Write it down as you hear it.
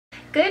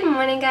Good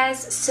morning,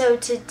 guys. So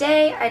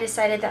today I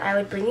decided that I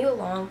would bring you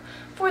along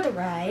for the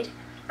ride.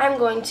 I'm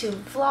going to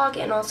vlog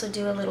and also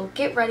do a little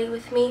get ready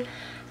with me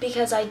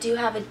because I do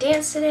have a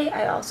dance today.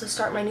 I also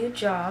start my new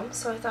job,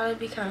 so I thought it'd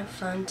be kind of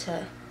fun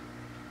to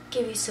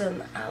give you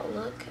some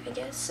outlook, I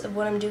guess, of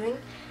what I'm doing.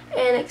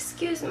 And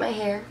excuse my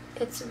hair,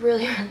 it's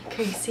really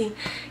crazy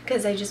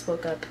because I just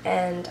woke up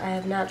and I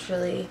have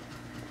naturally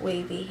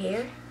wavy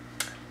hair,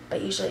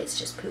 but usually it's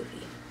just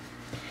poofy.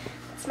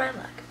 That's my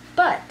luck.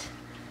 But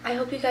I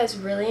hope you guys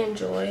really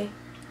enjoy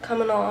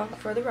coming along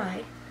for the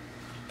ride,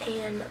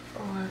 and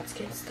let's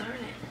get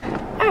started.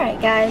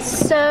 Alright guys,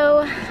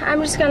 so I'm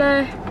just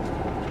gonna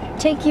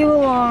take you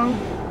along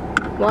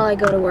while I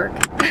go to work.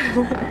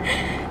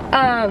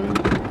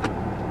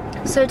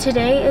 So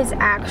today is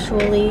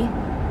actually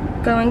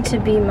going to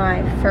be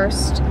my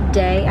first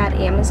day at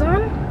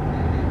Amazon,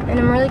 and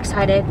I'm really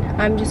excited.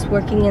 I'm just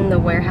working in the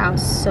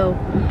warehouse, so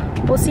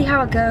we'll see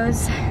how it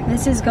goes.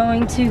 This is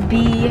going to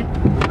be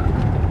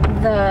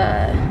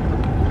the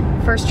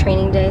first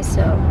training day, so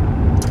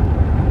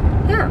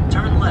yeah.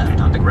 Turn left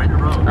onto Gretna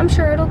Road. I'm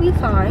sure it'll be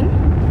fine.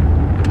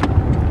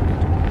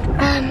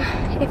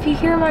 If you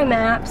hear my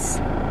maps,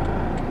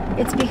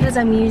 it's because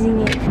I'm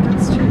using it.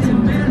 Let's choose it.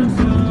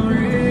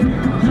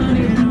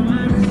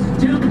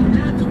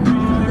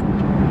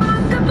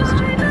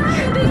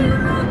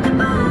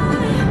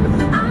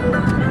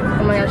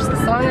 Oh my gosh,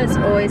 the song is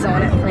always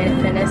on at Planet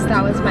Fitness.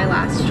 That was my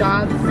last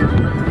job, so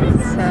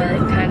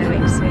it kind of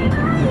makes me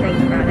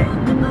think about it.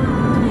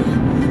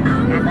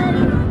 Hi,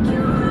 buddy.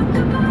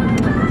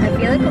 I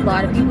feel like a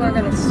lot of people are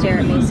going to stare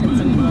at me since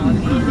I'm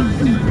vlogging.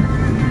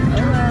 Oh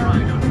well.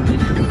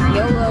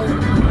 YOLO.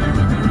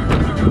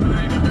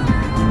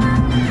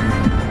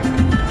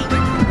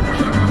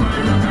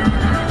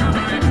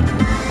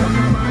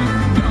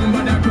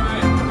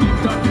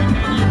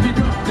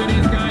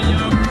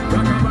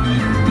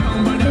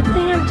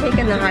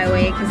 The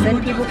highway, because then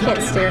people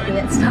can't stare at me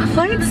at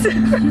stoplights.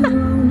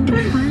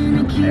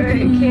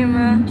 Alright,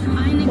 camera,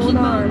 hold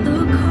on.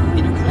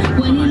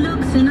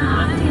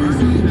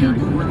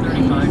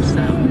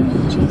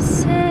 She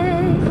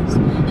says,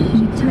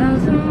 she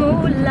tells them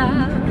all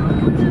loud,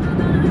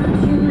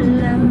 you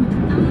love.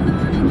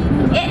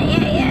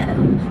 Yeah.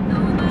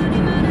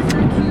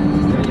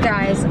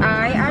 Guys, I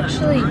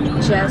actually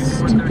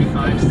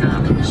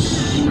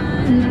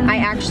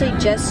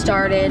just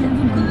started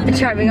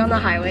driving on the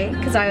highway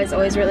because I was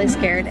always really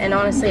scared, and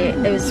honestly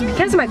it was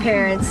because of my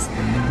parents,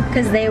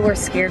 because they were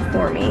scared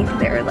for me.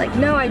 They were like,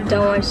 no, I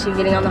don't want you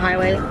getting on the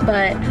highway.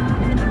 But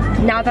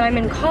now that I'm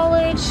in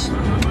college,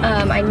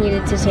 I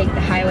needed to take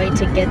the highway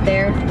to get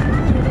there.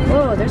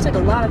 Whoa, there's like a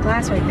lot of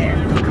glass right there.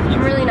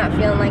 I'm really not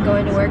feeling like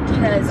going to work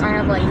because I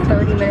have like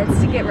 30 minutes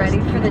to get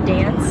ready for the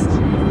dance,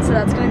 so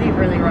that's gonna be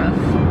really rough.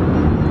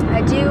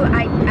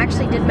 I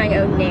actually did my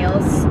own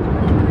nails.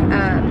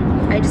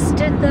 I just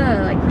did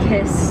the like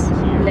Kiss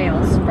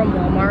nails from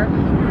Walmart.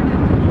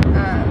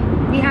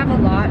 We have a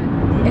lot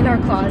in our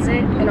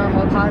closet, in our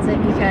whole closet,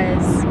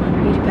 because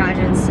we do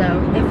pageants, so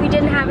if we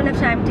didn't have enough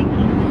time to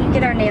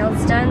get our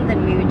nails done,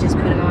 then we would just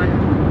put them on.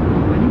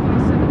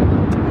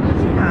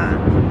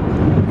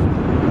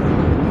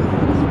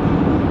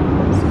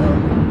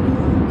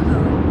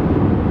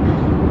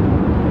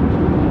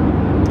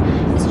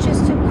 It's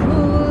just a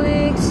cruel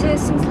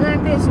existence,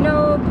 like there's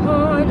no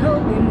point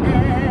hoping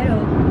that.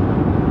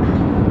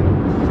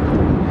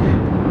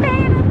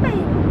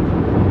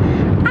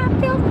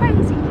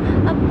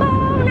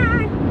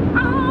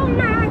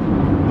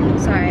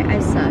 Sorry, I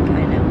suck,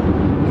 I know.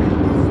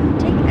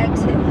 Take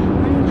exit.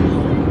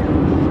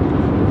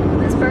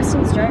 This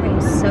person's driving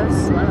so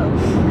slow.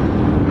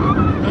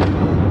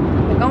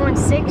 We're going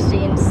 60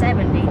 and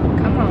 70.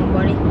 Come on,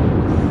 buddy.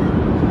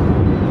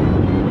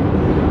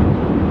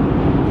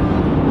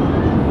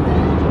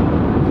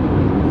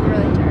 I'm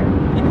really tired.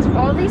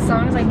 All these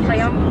songs I play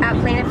on at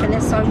Planet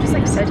Fitness, so I'm just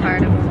like so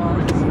tired of them all.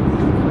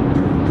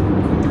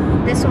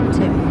 This one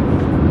too.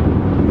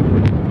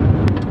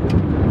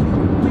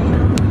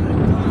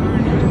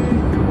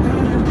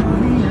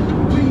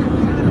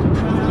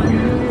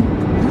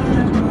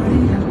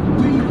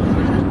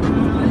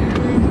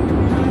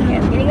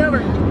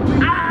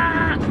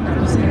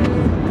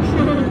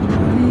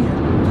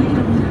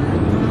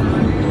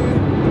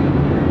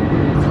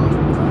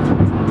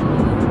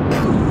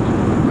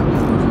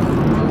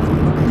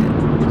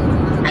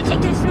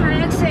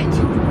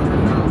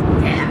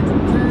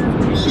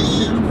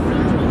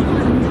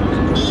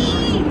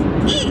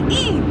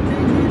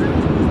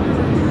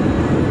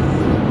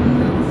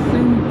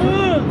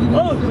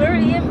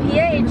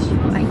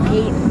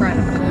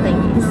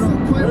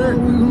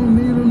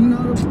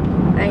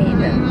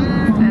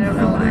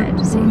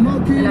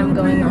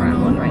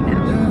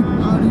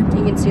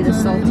 See the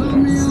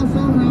saltiness.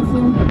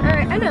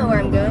 Alright, I know where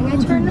I'm going. I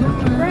turned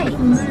right.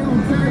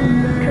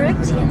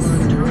 Correct? Yes.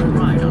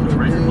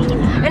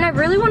 And I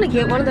really want to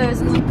get one of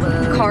those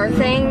car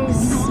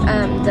things,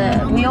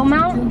 the wheel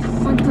mount,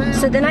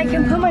 so then I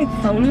can put my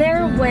phone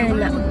there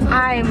when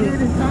I'm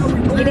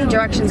getting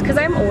directions, because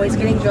I'm always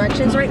getting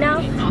directions right now.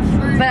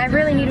 But I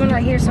really need one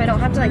right here so I don't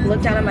have to like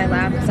look down at my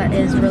lap, because that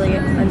is really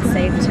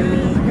unsafe to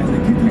me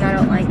and I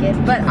don't like it.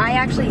 But I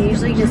actually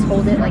usually just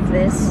hold it like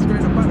this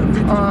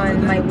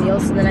on my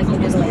wheels so then I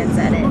can just glance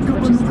at it,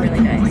 which is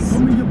really nice.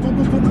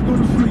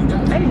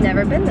 I've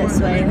never been this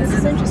way. This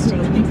is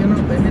interesting.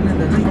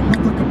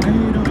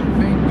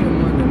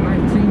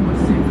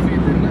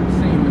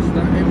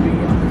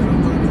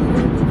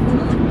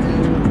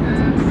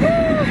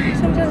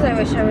 Sometimes I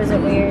wish I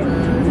wasn't weird.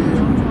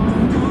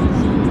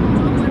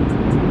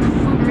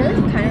 I'm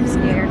really kind of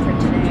scared for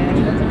today. I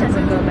hope it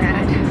doesn't go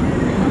bad.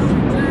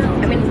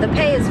 I mean, the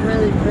pay is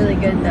really, really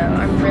good though.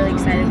 I'm really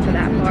excited for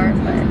that part,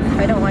 but if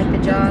I don't like the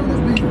job,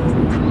 I'm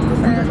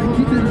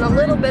in a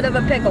little bit of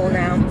a pickle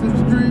now.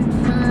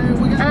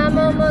 I'm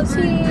almost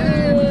here.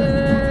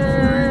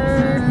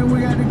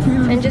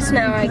 And just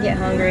now I get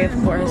hungry, of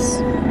course.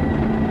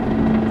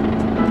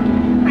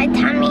 My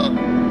tummy,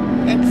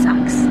 it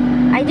sucks.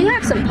 I do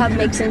have some pub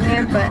mix in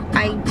here, but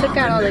I took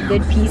out all the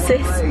good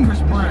pieces.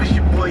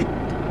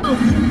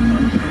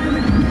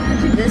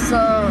 This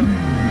song.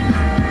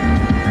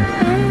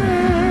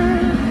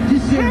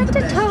 Head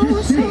to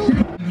toe, so.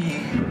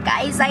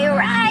 Guys, I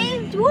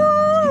arrived!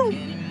 Woo!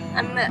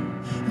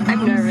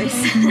 I'm nervous.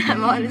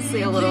 I'm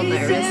honestly a little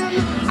nervous.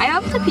 I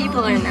hope the people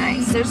are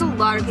nice. There's a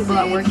lot of people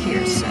that work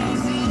here, so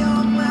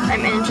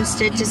I'm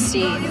interested to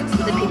see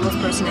the people's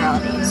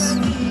personalities.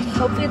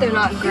 Hopefully they're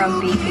not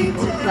grumpy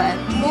people, but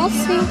we'll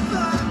see.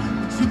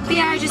 But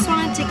yeah, I just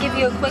wanted to give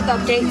you a quick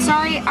update.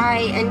 Sorry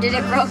I ended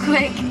it real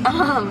quick.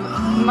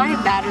 My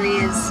battery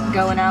is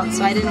going out,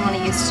 so I didn't want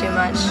to use too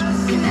much.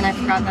 And I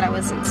forgot that I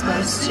wasn't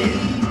supposed to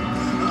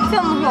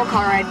film the whole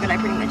car ride, but I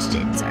pretty much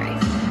did, sorry.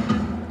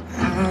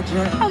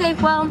 Okay,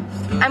 well,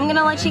 I'm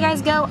gonna let you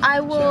guys go. I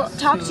will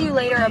talk to you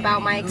later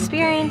about my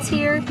experience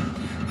here,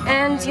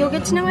 and you'll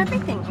get to know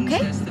everything,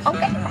 okay?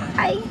 Okay,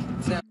 bye.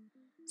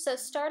 So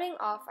starting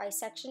off, I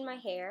section my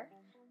hair.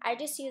 I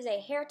just use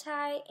a hair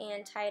tie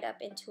and tie it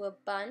up into a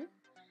bun.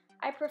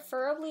 I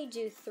preferably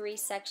do 3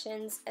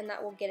 sections, and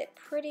that will get it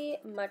pretty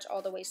much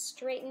all the way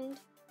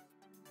straightened.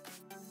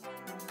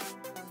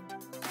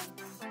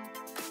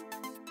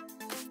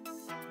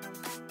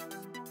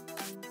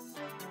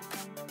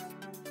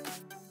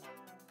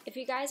 If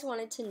you guys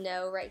wanted to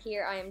know, right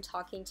here I am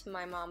talking to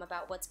my mom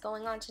about what's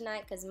going on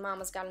tonight, because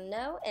mama's gotta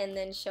know, and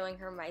then showing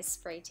her my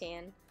spray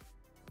tan.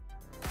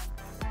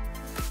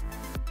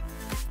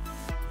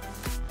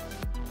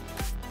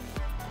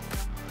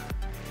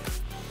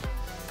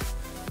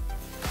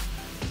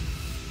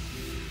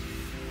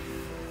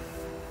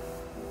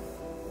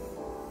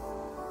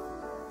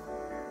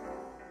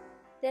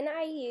 Then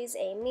I use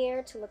a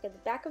mirror to look at the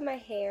back of my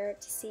hair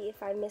to see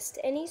if I missed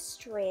any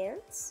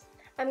strands.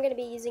 I'm going to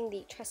be using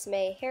the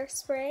Tresemme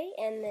hairspray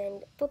and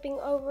then flipping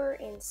over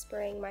and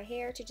spraying my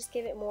hair to just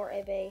give it more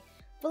of a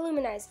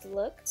voluminized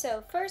look.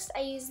 So first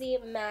I use the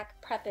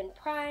MAC Prep and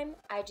Prime.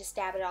 I just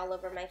dab it all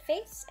over my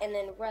face and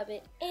then rub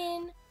it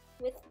in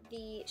with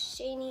the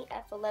Shany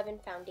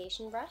F11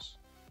 foundation brush.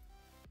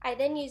 I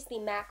then use the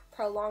MAC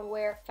Pro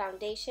Longwear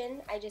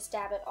foundation. I just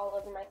dab it all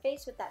over my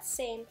face with that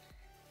same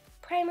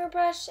primer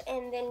brush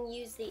and then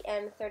use the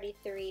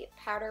M33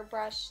 powder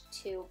brush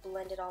to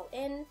blend it all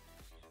in.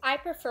 I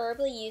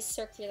preferably use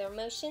circular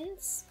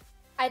motions.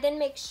 I then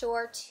make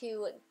sure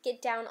to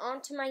get down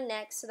onto my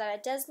neck so that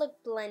it does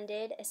look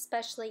blended,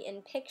 especially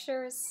in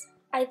pictures.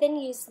 I then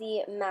use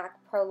the MAC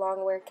Pro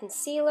Longwear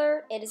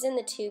concealer. It is in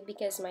the tube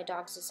because my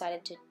dogs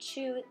decided to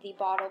chew the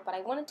bottle, but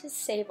I wanted to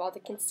save all the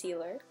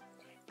concealer.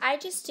 I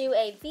just do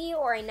a V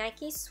or a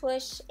Nike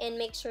swoosh and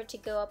make sure to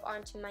go up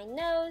onto my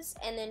nose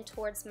and then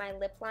towards my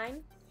lip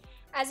line.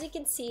 As you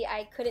can see,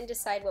 I couldn't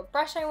decide what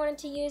brush I wanted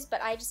to use,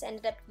 but I just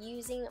ended up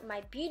using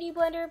my Beauty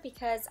Blender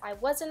because I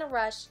was in a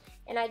rush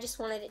and I just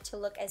wanted it to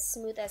look as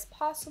smooth as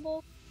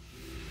possible.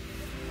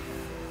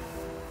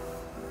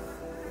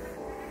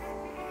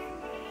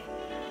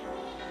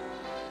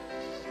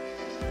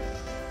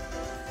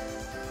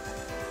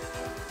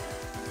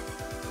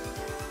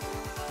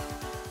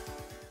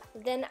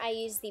 Then I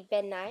use the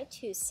Ben Nye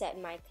to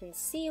set my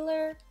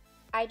concealer.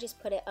 I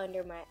just put it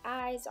under my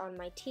eyes, on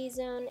my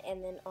T-zone,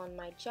 and then on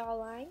my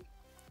jawline.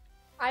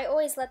 I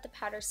always let the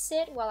powder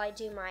sit while I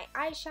do my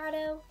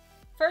eyeshadow.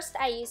 First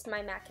I used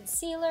my MAC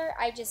concealer,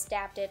 I just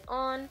dabbed it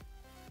on.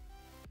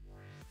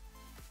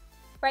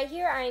 Right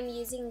here I am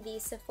using the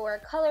Sephora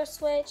Color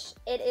Switch.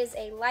 It is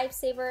a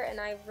lifesaver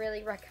and I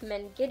really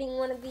recommend getting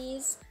one of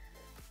these.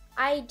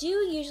 I do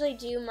usually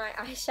do my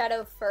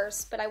eyeshadow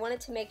first, but I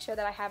wanted to make sure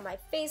that I have my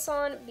face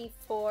on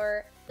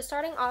before.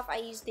 Starting off, I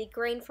used the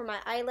grain for my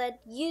eyelid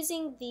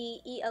using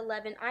the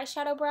E11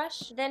 eyeshadow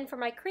brush. Then for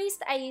my crease,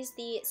 I used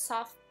the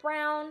soft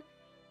brown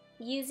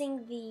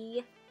using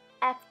the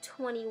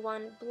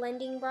F21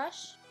 blending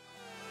brush.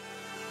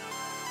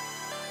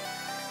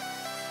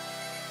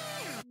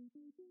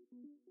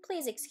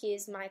 Please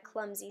excuse my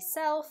clumsy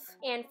self.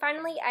 And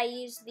finally, I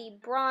used the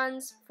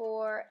bronze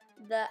for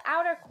the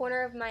outer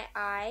corner of my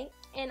eye,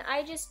 and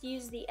I just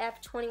used the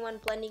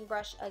F21 blending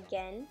brush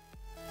again.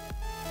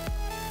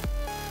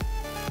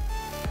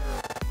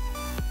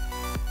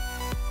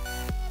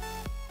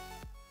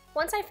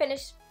 Once I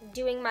finish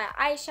doing my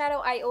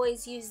eyeshadow, I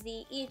always use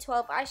the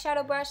E12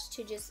 eyeshadow brush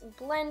to just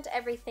blend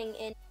everything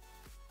in.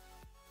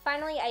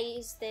 Finally, I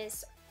use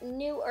this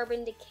new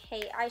Urban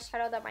Decay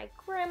eyeshadow that my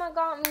grandma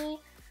got me.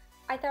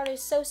 I thought it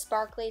was so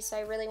sparkly, so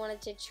I really wanted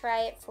to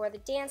try it for the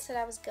dance that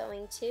I was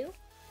going to.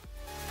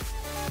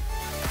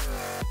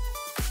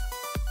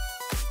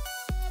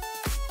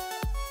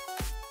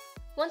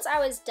 Once I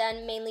was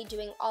done mainly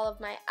doing all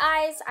of my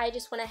eyes, I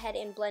just went ahead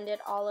and blended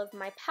all of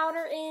my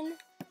powder in.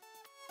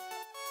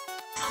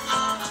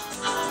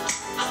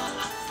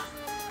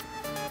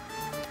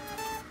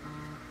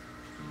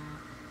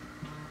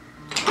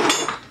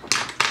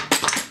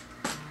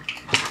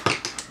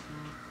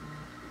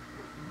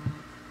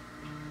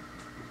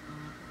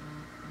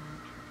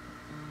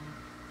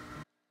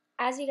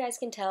 As you guys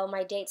can tell,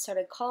 my date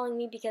started calling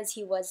me because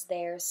he was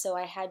there, so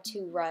I had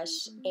to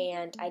rush,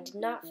 and I did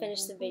not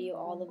finish the video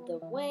all of the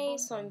way,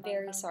 so I'm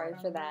very sorry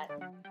for that.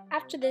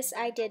 After this,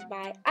 I did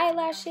my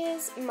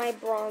eyelashes, my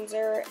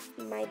bronzer,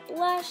 my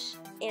blush,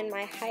 and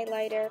my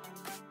highlighter.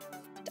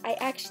 I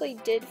actually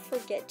did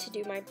forget to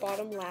do my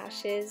bottom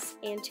lashes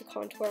and to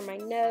contour my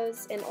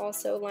nose and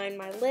also line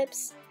my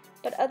lips,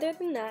 but other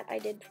than that, I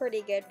did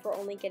pretty good for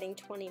only getting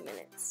 20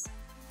 minutes.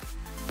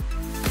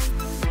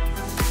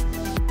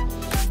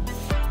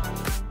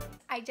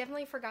 I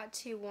definitely forgot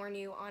to warn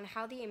you on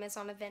how the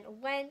Amazon event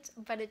went,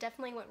 but it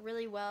definitely went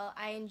really well.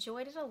 I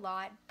enjoyed it a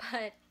lot,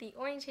 but the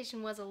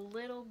orientation was a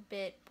little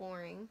bit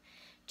boring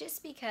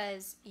just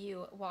because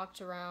you walked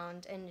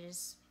around and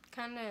just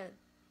kind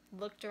of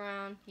looked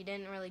around. You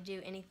didn't really do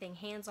anything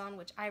hands-on,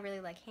 which I really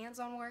like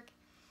hands-on work.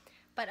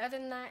 But other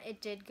than that, it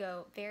did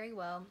go very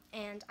well,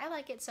 and I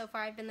like it so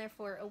far. I've been there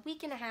for a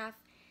week and a half,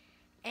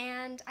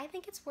 and I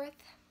think it's worth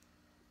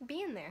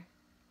being there.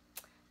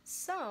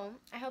 So,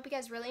 I hope you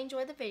guys really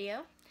enjoyed the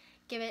video.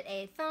 Give it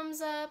a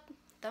thumbs up,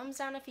 thumbs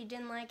down if you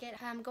didn't like it.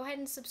 Go ahead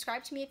and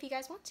subscribe to me if you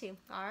guys want to.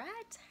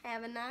 Alright,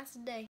 have a nice day.